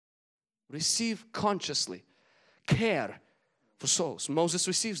receive consciously care for souls. Moses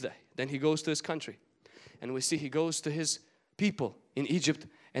receives that. Then he goes to his country. And we see he goes to his people in Egypt.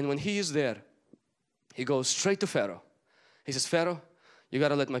 And when he is there, he goes straight to Pharaoh. He says, Pharaoh, you got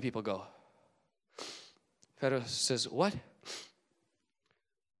to let my people go. Pharaoh says, what?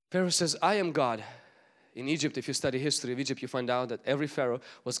 Pharaoh says, I am God. In Egypt, if you study history of Egypt, you find out that every Pharaoh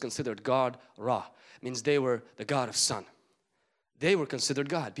was considered God Ra. Means they were the God of sun. They were considered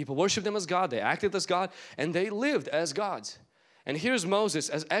God. People worshiped them as God. They acted as God. And they lived as gods. And here's Moses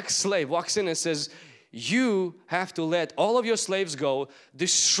as ex-slave walks in and says, you have to let all of your slaves go,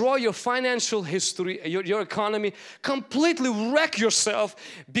 destroy your financial history, your economy, completely wreck yourself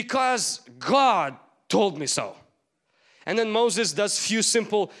because God told me so. And then Moses does few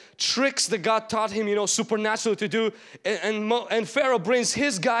simple tricks that God taught him, supernatural to do. And Pharaoh brings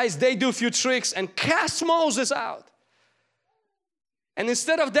his guys, they do a few tricks and cast Moses out. And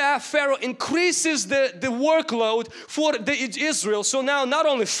instead of that, Pharaoh increases the workload for Israel. So now not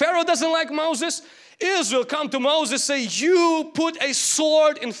only Pharaoh doesn't like Moses, Israel come to Moses, say, you put a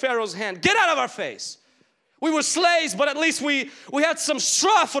sword in Pharaoh's hand. Get out of our face. We were slaves, but at least we had some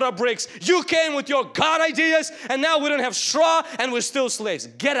straw for our bricks. You came with your God ideas, and now we don't have straw, and we're still slaves.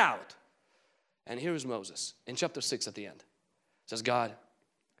 Get out. And here is Moses in chapter 6 at the end. It says, God,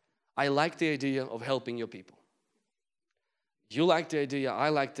 I like the idea of helping your people. You like the idea, I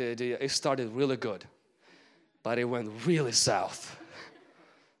like the idea. It started really good, but it went really south.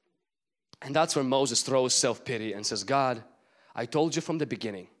 And that's where Moses throws self-pity and says, God, I told you from the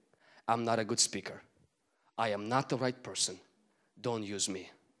beginning, I'm not a good speaker. I am not the right person. Don't use me.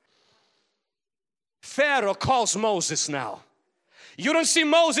 Pharaoh calls Moses now. You don't see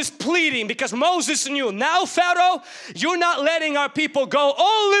Moses pleading because Moses knew, now Pharaoh, you're not letting our people go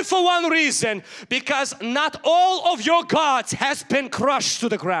only for one reason, because not all of your gods has been crushed to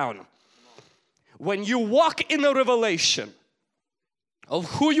the ground. When you walk in the revelation of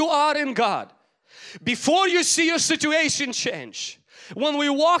who you are in God, before you see your situation change, when we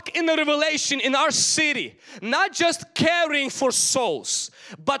walk in the revelation in our city, not just caring for souls,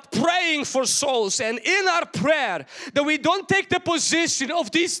 but praying for souls, and in our prayer that we don't take the position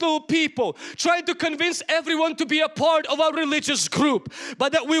of these little people trying to convince everyone to be a part of our religious group,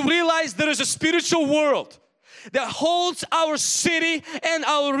 but that we realize there is a spiritual world that holds our city and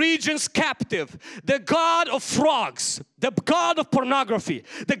our regions captive. The God of frogs, the God of pornography,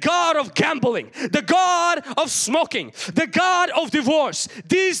 the God of gambling, the God of smoking, the God of divorce.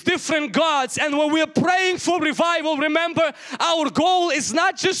 These different gods. And when we are praying for revival, remember, our goal is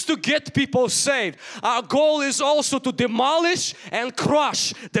not just to get people saved. Our goal is also to demolish and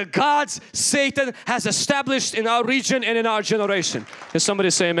crush the gods Satan has established in our region and in our generation. Can somebody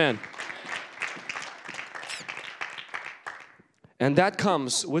say amen? And that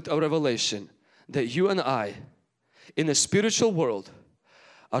comes with a revelation that you and I in the spiritual world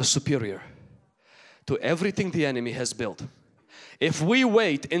are superior to everything the enemy has built. If we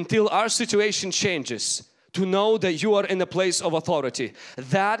wait until our situation changes to know that you are in a place of authority,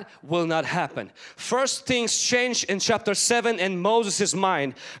 that will not happen. First things change in chapter 7 in Moses'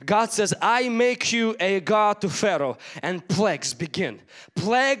 mind. God says, I make you a God to Pharaoh, and plagues begin.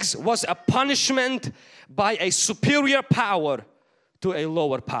 Plagues was a punishment by a superior power to a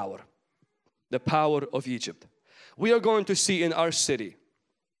lower power, the power of Egypt. We are going to see in our city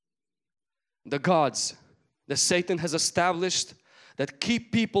the gods that Satan has established that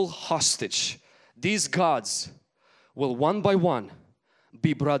keep people hostage. These gods will one by one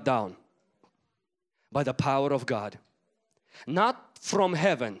be brought down by the power of God. Not from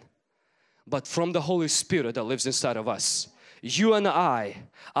heaven, but from the Holy Spirit that lives inside of us. You and I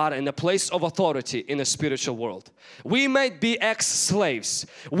are in a place of authority in the spiritual world. We might be ex-slaves.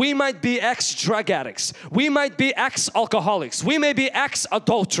 We might be ex-drug addicts. We might be ex-alcoholics. We may be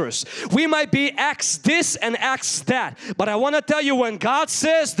ex-adulterers. We might be ex-this and ex-that. But I want to tell you, when God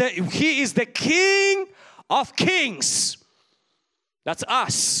says that He is the King of Kings, that's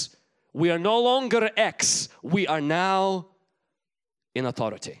us. We are no longer ex. We are now in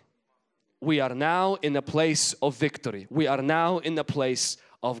authority. We are now in a place of victory. We are now in the place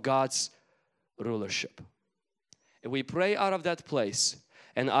of God's rulership. And we pray out of that place,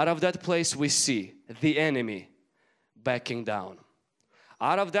 and out of that place we see the enemy backing down.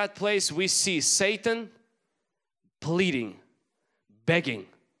 Out of that place we see Satan pleading, begging,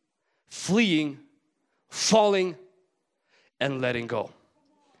 fleeing, falling, and letting go.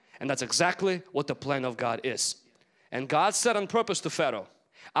 And that's exactly what the plan of God is. And God said on purpose to Pharaoh,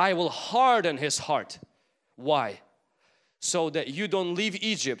 I will harden his heart. Why? So that you don't leave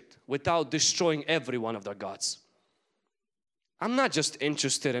Egypt without destroying every one of their gods. I'm not just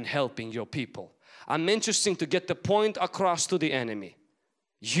interested in helping your people. I'm interested to get the point across to the enemy.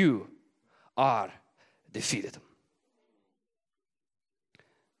 You are defeated.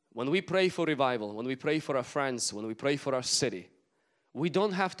 When we pray for revival, when we pray for our friends, when we pray for our city, we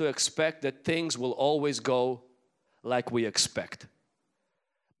don't have to expect that things will always go like we expect.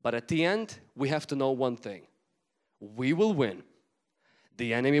 But at the end, we have to know one thing. We will win.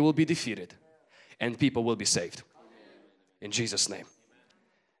 The enemy will be defeated. And people will be saved. In Jesus' name.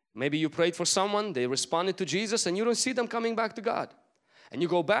 Maybe you prayed for someone, they responded to Jesus, and you don't see them coming back to God. And you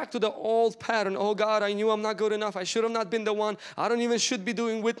go back to the old pattern. Oh God, I knew I'm not good enough. I should have not been the one. I don't even should be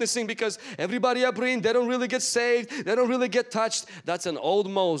doing witnessing because everybody I bring, they don't really get saved. They don't really get touched. That's an old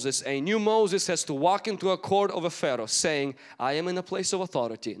Moses. A new Moses has to walk into a court of a Pharaoh saying, I am in a place of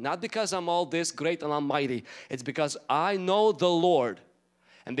authority. Not because I'm all this great and almighty. It's because I know the Lord.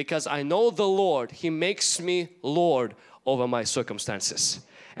 And because I know the Lord, He makes me Lord over my circumstances.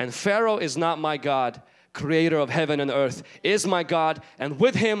 And Pharaoh is not my God. Creator of heaven and earth is my God, and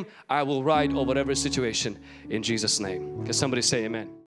with Him I will ride over every situation in Jesus' name. Can somebody say amen?